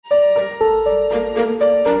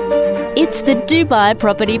It's the Dubai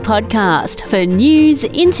Property Podcast for news,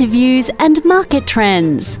 interviews and market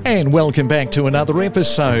trends. And welcome back to another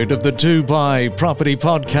episode of the Dubai Property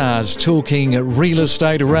Podcast, talking real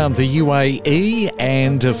estate around the UAE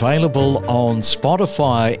and available on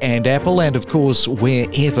Spotify and Apple and, of course,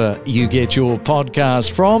 wherever you get your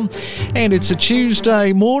podcast from. And it's a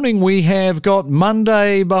Tuesday morning. We have got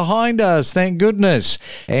Monday behind us, thank goodness.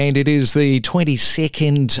 And it is the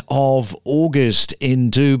 22nd of August in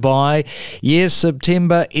Dubai. Yes,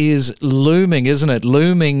 September is looming, isn't it?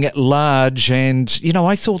 Looming large. And, you know,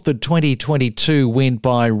 I thought that 2022 went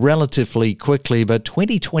by relatively quickly, but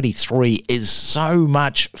 2023 is so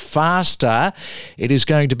much faster. It is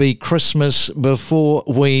going to be Christmas before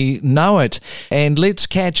we know it. And let's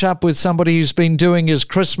catch up with somebody who's been doing his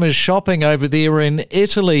Christmas shopping over there in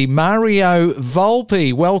Italy. Mario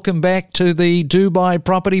Volpi, welcome back to the Dubai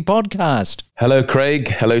Property Podcast. Hello, Craig.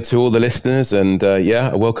 Hello to all the listeners. And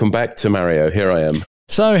welcome back to Mario. Here I am.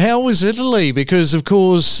 So how was Italy? Because, of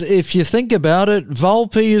course, if you think about it,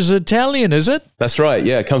 Volpi is Italian, is it? That's right.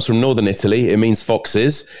 Yeah, it comes from northern Italy. It means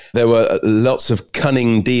foxes. There were lots of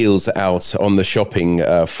cunning deals out on the shopping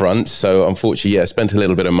front. So, unfortunately, I spent a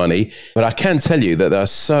little bit of money. But I can tell you that there are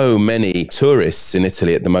so many tourists in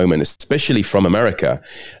Italy at the moment, especially from America.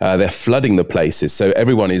 They're flooding the places. So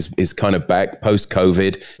everyone is kind of back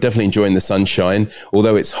post-COVID, definitely enjoying the sunshine.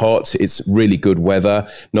 Although it's hot, it's really good weather,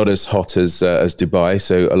 not as hot as Dubai.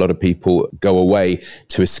 So a lot of people go away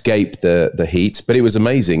to escape the heat. But it was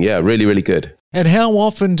amazing. Yeah, really, really good. And how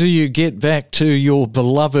often do you get back to your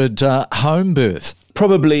beloved home berth?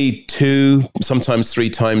 Probably 2, sometimes 3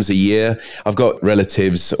 times a year. I've got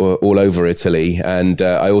relatives all over Italy, and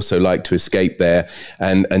I also like to escape there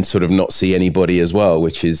and sort of not see anybody as well,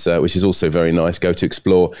 which is also very nice. Go to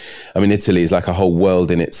explore. I mean, Italy is like a whole world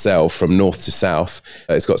in itself, from north to south.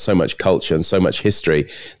 It's got so much culture and so much history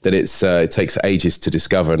that it takes ages to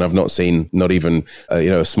discover, and I've not seen not even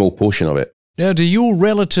a small portion of it. Now, do your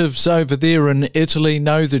relatives over there in Italy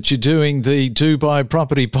know that you're doing the Dubai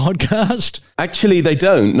Property Podcast? Actually, they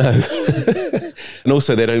don't, no. And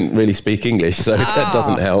also, they don't really speak English, so that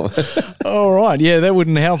doesn't help. All right, yeah, that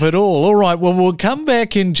wouldn't help at all. All right, well, we'll come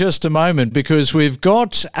back in just a moment because we've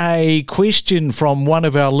got a question from one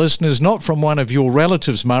of our listeners, not from one of your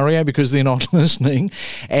relatives, Mario, because they're not listening,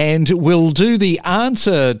 and we'll do the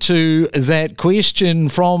answer to that question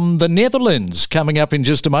from the Netherlands coming up in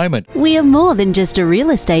just a moment. We are more than just a real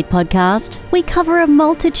estate podcast. We cover a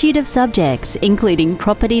multitude of subjects, including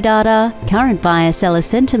property data, current buyer-seller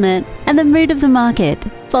sentiment, and the mood of the market.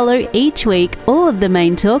 Follow each week all of the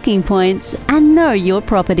main talking points and know your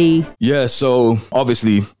property. Yeah, so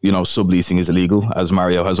obviously, subleasing is illegal, as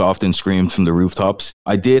Mario has often screamed from the rooftops.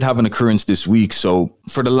 I did have an occurrence this week, so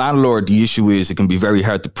for the landlord, the issue is it can be very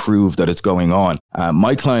hard to prove that it's going on.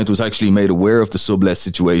 My client was actually made aware of the sublet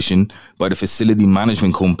situation by the facility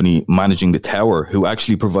management company managing the tower, who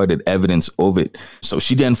actually provided evidence of it. So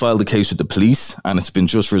she then filed a case with the police, and it's been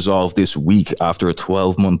just resolved this week after a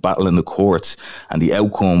 12-month battle in the courts, and the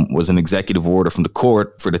outcome was an executive order from the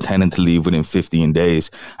court for the tenant to leave within 15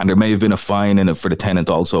 days. And there may have been a fine in it for the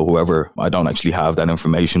tenant also. However, I don't actually have that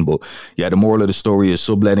information. But yeah, the moral of the story is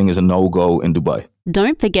subletting is a no-go in Dubai.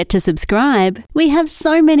 Don't forget to subscribe. We have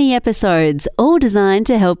so many episodes, all designed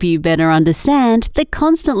to help you better understand the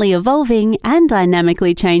constantly evolving and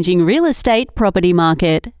dynamically changing real estate property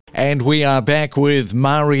market. And we are back with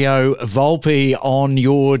Mario Volpi on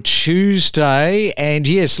your Tuesday. And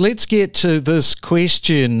yes, let's get to this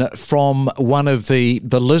question from one of the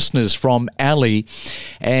listeners, from Ali.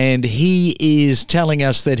 And he is telling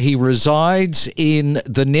us that he resides in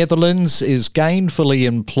the Netherlands, is gainfully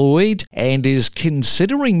employed, and is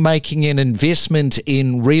considering making an investment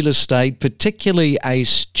in real estate, particularly a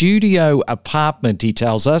studio apartment, he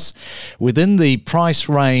tells us, within the price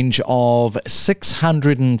range of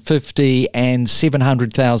 650 and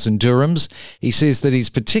 700,000 dirhams. He says that he's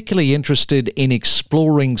particularly interested in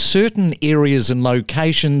exploring certain areas and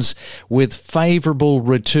locations with favourable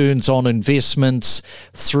returns on investments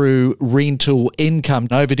through rental income.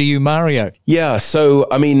 Over to you, Mario. Yeah, so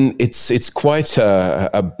I mean, it's quite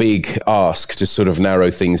a big ask to sort of narrow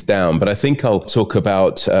things down, but I think I'll talk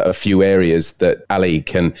about a few areas that Ali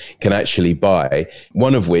can actually buy.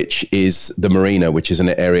 One of which is the marina, which is an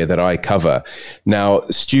area that I cover. Now,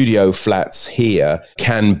 studio flats here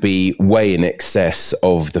can be way in excess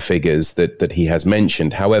of the figures that he has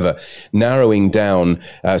mentioned. However, narrowing down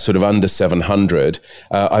sort of under 700,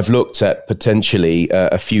 I've looked at potentially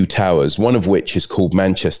a few towers, one of which is called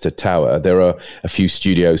Manchester Tower. There are a few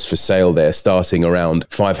studios for sale there starting around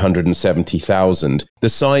 570,000. The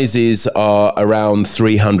sizes are around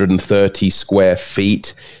 330 square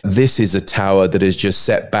feet. This is a tower that is just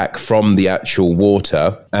set back from the actual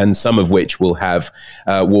water, and some of which will have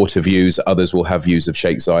water views, others will have views of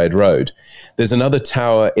Sheikh Zayed Road. There's another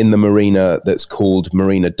tower in the marina that's called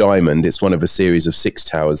Marina Diamond. It's one of a series of 6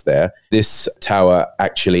 towers there. This tower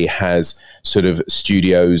actually has sort of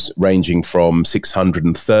studios ranging from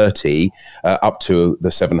 630 up to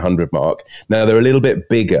the 700 mark. Now, they're a little bit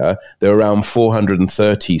bigger. They're around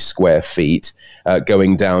 430 square feet,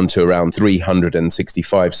 going down to around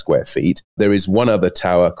 365 square feet. There is one other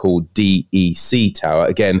tower called DEC Tower,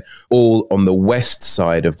 again, all on the west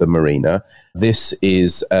side of the marina. This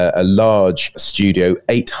is a large studio,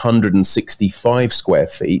 865 square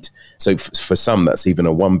feet. So for some, that's even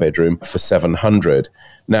a 1-bedroom for 700.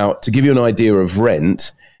 Now, to give you an idea of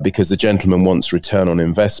rent, because the gentleman wants return on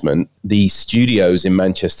investment, the studios in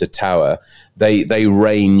Manchester Tower, they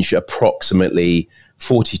range approximately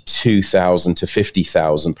 42,000 to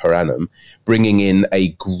 50,000 per annum, bringing in a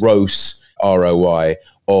gross ROI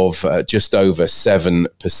of just over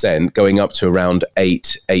 7%, going up to around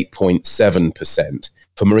 8.7%.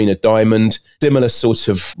 For Marina Diamond, similar sort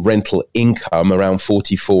of rental income, around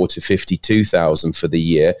 44 to 52,000 for the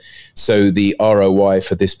year. So the ROI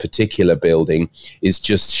for this particular building is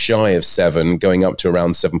just shy of 7, going up to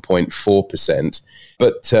around 7.4%.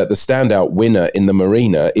 But the standout winner in the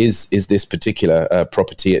marina is this particular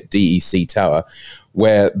property at DEC Tower,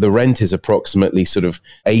 where the rent is approximately sort of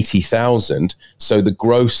 80,000. So the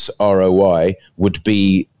gross ROI would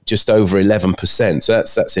be just over 11%. So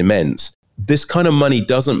that's immense. This kind of money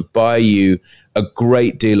doesn't buy you a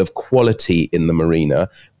great deal of quality in the marina,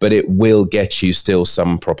 but it will get you still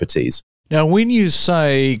some properties. Now, when you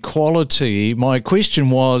say quality, my question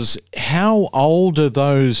was, how old are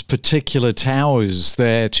those particular towers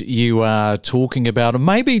that you are talking about? And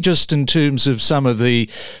maybe just in terms of some of the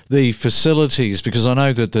facilities, because I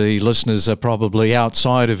know that the listeners are probably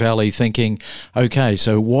outside of Ali thinking, okay,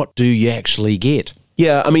 so what do you actually get?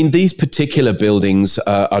 Yeah, I mean, these particular buildings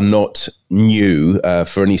are not new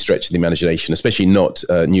for any stretch of the imagination, especially not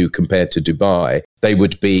new compared to Dubai. They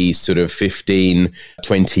would be sort of 15,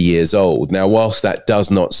 20 years old. Now, whilst that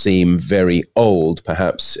does not seem very old,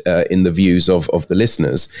 perhaps in the views of the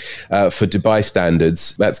listeners, for Dubai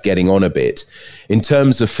standards, that's getting on a bit. In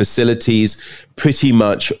terms of facilities, pretty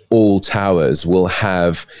much all towers will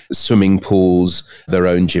have swimming pools, their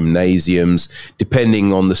own gymnasiums.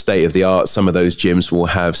 Depending on the state of the art, some of those gyms will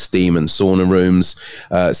have steam and sauna rooms.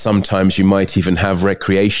 Sometimes you might even have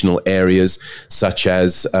recreational areas such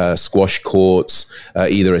as squash courts,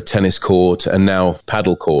 either a tennis court and now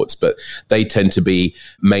paddle courts, but they tend to be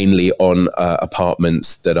mainly on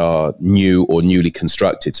apartments that are new or newly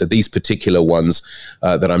constructed. So these particular ones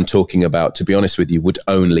that I'm talking about, to be honest with you, would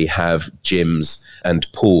only have gyms and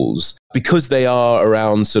pools. Because they are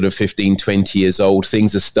around sort of 15, 20 years old,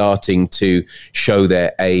 things are starting to show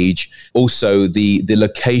their age. Also, the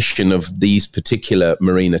location of these particular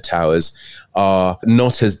marina towers are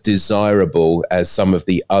not as desirable as some of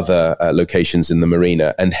the other locations in the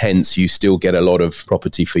marina, and hence you still get a lot of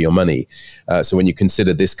property for your money. So when you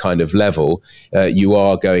consider this kind of level, you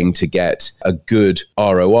are going to get a good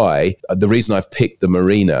ROI. The reason I've picked the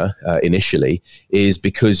marina initially is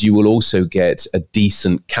because you will also get a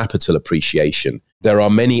decent capital appreciation. There are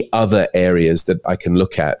many other areas that I can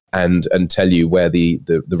look at and tell you where the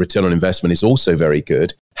return on investment is also very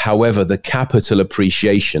good. However, the capital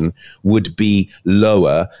appreciation would be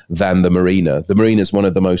lower than the marina. The marina is one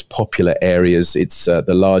of the most popular areas. It's the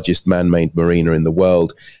largest man-made marina in the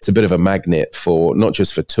world. It's a bit of a magnet for not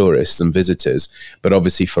just for tourists and visitors, but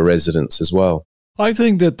obviously for residents as well. I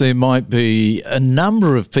think that there might be a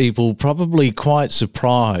number of people probably quite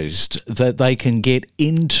surprised that they can get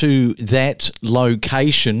into that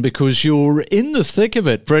location because you're in the thick of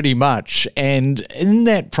it pretty much, and in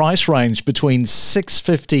that price range between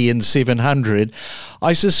 650 and 700.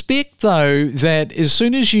 I suspect, though, that as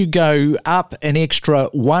soon as you go up an extra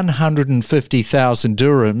 150,000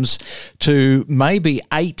 dirhams to maybe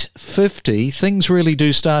 850, things really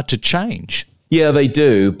do start to change. Yeah, they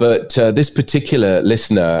do. But this particular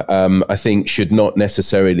listener, I think, should not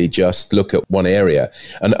necessarily just look at one area.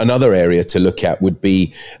 And another area to look at would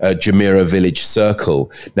be Jumeirah Village Circle.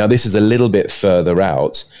 Now, this is a little bit further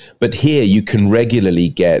out, but here you can regularly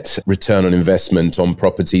get return on investment on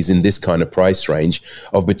properties in this kind of price range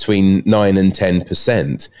of between 9 and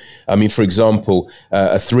 10%. I mean, for example,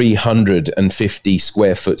 a 350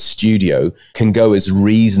 square foot studio can go as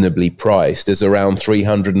reasonably priced as around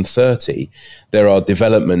 330. There are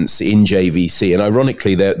developments in JVC, and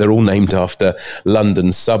ironically, they're all named after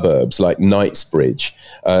London suburbs like Knightsbridge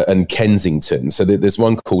and Kensington. So there's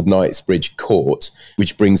one called Knightsbridge Court,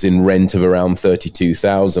 which brings in rent of around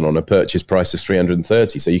 32,000 on a purchase price of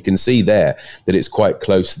 330. So you can see there that it's quite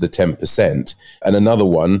close to the 10%. And another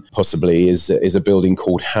one possibly is a building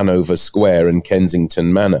called Hanover Square in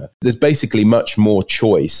Kensington Manor. There's basically much more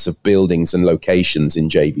choice of buildings and locations in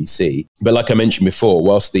JVC. But like I mentioned before,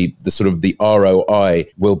 whilst the sort of the ROI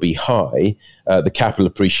will be high, the capital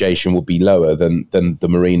appreciation will be lower than the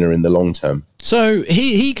marina in the long term. So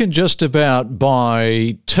he can just about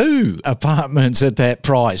buy 2 apartments at that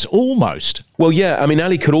price, almost. Well, yeah. I mean,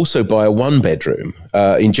 Ali could also buy a 1-bedroom.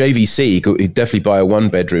 In JVC, he'd definitely buy a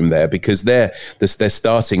 1-bedroom there because they're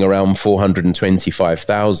starting around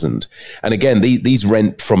 425,000. And again, these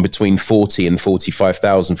rent from between 40 and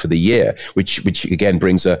 45,000 for the year, which again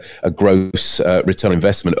brings a gross return on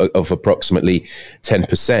investment of approximately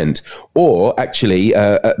 10%. Or actually,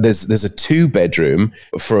 there's a 2-bedroom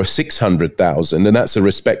for 600,000, and that's a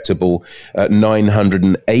respectable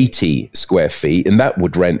 980 square feet, and that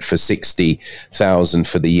would rent for 60,000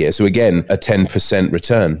 for the year. So again, a 10%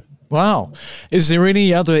 return. Wow. Is there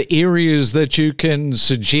any other areas that you can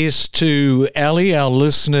suggest to Ali, our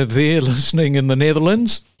listener there listening in the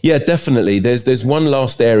Netherlands? Yeah, definitely. There's one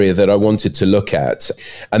last area that I wanted to look at,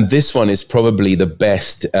 and this one is probably the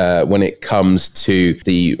best when it comes to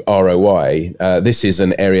the ROI. This is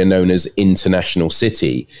an area known as International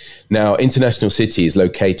City. Now, International City is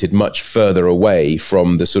located much further away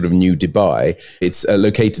from the sort of new Dubai. It's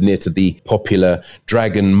located near to the popular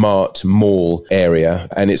Dragon Mart Mall area,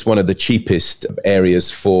 and it's one of the cheapest areas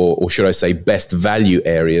for, or should I say, best value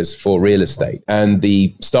areas for real estate. And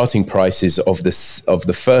the starting prices of the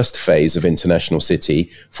first phase of International City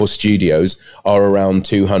for studios are around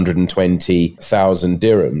 220,000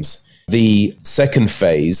 dirhams. The second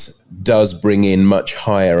phase does bring in much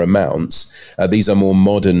higher amounts. These are more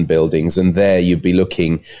modern buildings, and there you'd be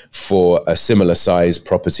looking for a similar size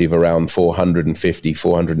property of around 450,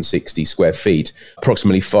 460 square feet,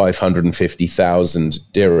 approximately 550,000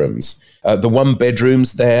 dirhams. The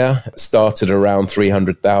 1-bedrooms there start at around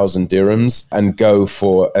 300,000 dirhams and go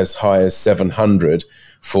for as high as 700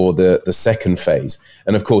 for the second phase.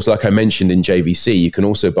 And of course, like I mentioned in JVC, you can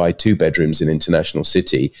also buy 2-bedrooms in International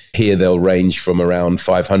City. Here they'll range from around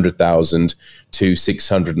 500,000 to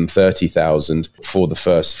 630,000 for the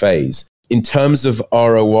first phase. In terms of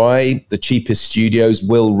ROI, the cheapest studios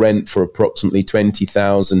will rent for approximately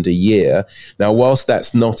 20,000 a year. Now, whilst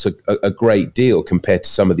that's not a great deal compared to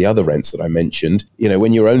some of the other rents that I mentioned, you know,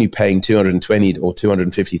 when you're only paying 220 or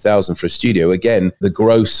 250,000 for a studio, again, the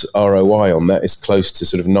gross ROI on that is close to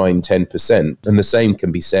sort of 9-10%. And the same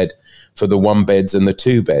can be said for the 1-beds and the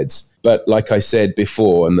 2-beds. But like I said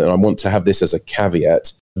before, and I want to have this as a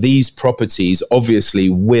caveat, these properties obviously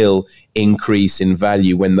will increase in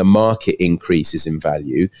value when the market increases in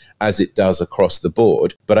value, as it does across the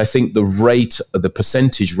board. But I think the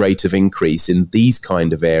percentage rate of increase in these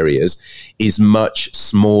kind of areas is much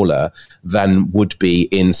smaller than would be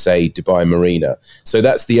in, say, Dubai Marina. So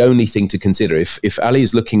that's the only thing to consider. If Ali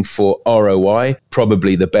is looking for ROI,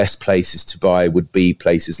 probably the best places to buy would be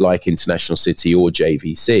places like International City or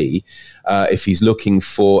JVC. If he's looking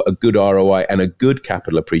for a good ROI and a good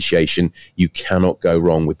capital appreciation, you cannot go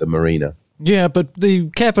wrong with the marina. Yeah, but the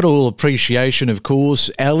capital appreciation, of course,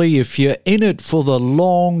 Ali, if you're in it for the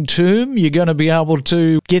long term, you're going to be able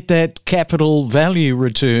to get that capital value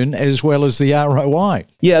return as well as the ROI.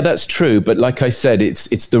 Yeah, that's true. But like I said, it's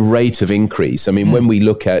the rate of increase. I mean, when we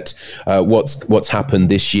look at what's happened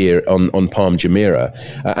this year on Palm Jumeirah,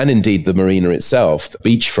 and indeed the marina itself, the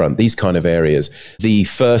beachfront, these kind of areas, the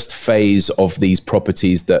first phase of these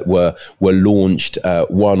properties that were launched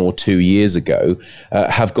 1 or 2 years ago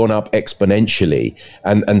have gone up exponentially.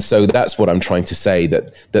 And so that's what I'm trying to say,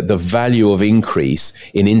 that the value of increase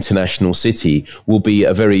in International City will be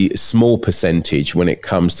a very small percentage when it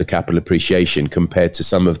comes to capital appreciation compared to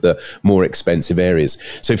some of the more expensive areas.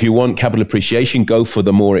 So if you want capital appreciation, go for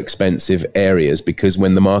the more expensive areas, because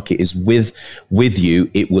when the market is with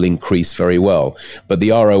you, it will increase very well. But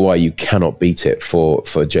the ROI, you cannot beat it for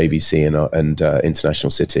JVC and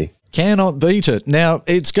International City. Cannot beat it. Now,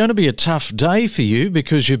 it's going to be a tough day for you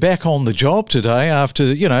because you're back on the job today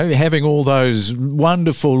after, having all those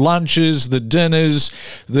wonderful lunches, the dinners,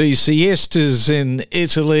 the siestas in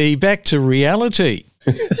Italy, back to reality.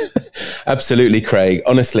 Absolutely, Craig.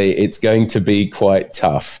 Honestly, it's going to be quite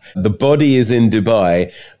tough. The body is in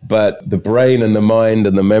Dubai, but the brain and the mind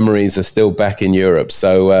and the memories are still back in Europe.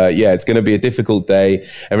 So, it's going to be a difficult day.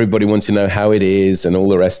 Everybody wants to know how it is and all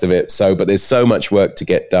the rest of it. But there's so much work to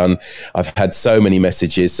get done. I've had so many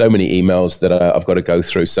messages, so many emails that I've got to go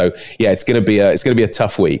through. So, it's going to be a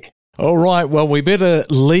tough week. All right, well, we better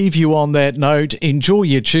leave you on that note. Enjoy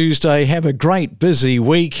your Tuesday. Have a great busy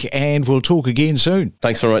week, and we'll talk again soon.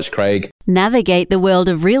 Thanks very much, Craig. Navigate the world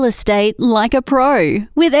of real estate like a pro,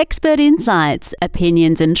 with expert insights,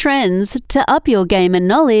 opinions and trends to up your game and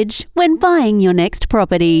knowledge when buying your next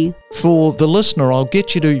property. For the listener, I'll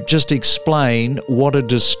get you to just explain what a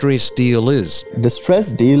distressed deal is.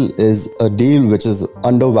 Distressed deal is a deal which is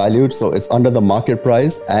undervalued, so it's under the market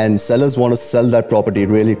price, and sellers want to sell that property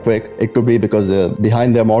really quick. It could be because they're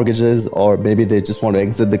behind their mortgages, or maybe they just want to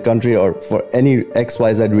exit the country, or for any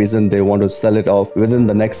XYZ reason, they want to sell it off within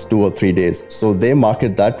the next 2 or 3 days. So they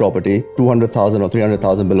market that property 200,000 or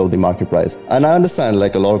 300,000 below the market price. And I understand,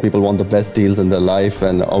 like, a lot of people want the best deals in their life,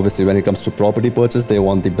 and obviously when it comes to property purchase, they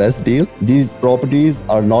want the best deal. These properties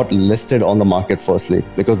are not listed on the market firstly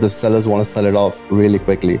because the sellers want to sell it off really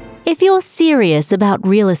quickly. If you're serious about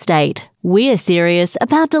real estate, we're serious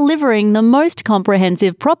about delivering the most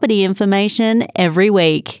comprehensive property information every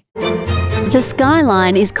week. The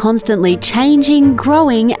skyline is constantly changing,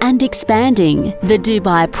 growing and expanding. The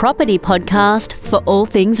Dubai Property Podcast for all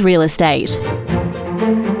things real estate.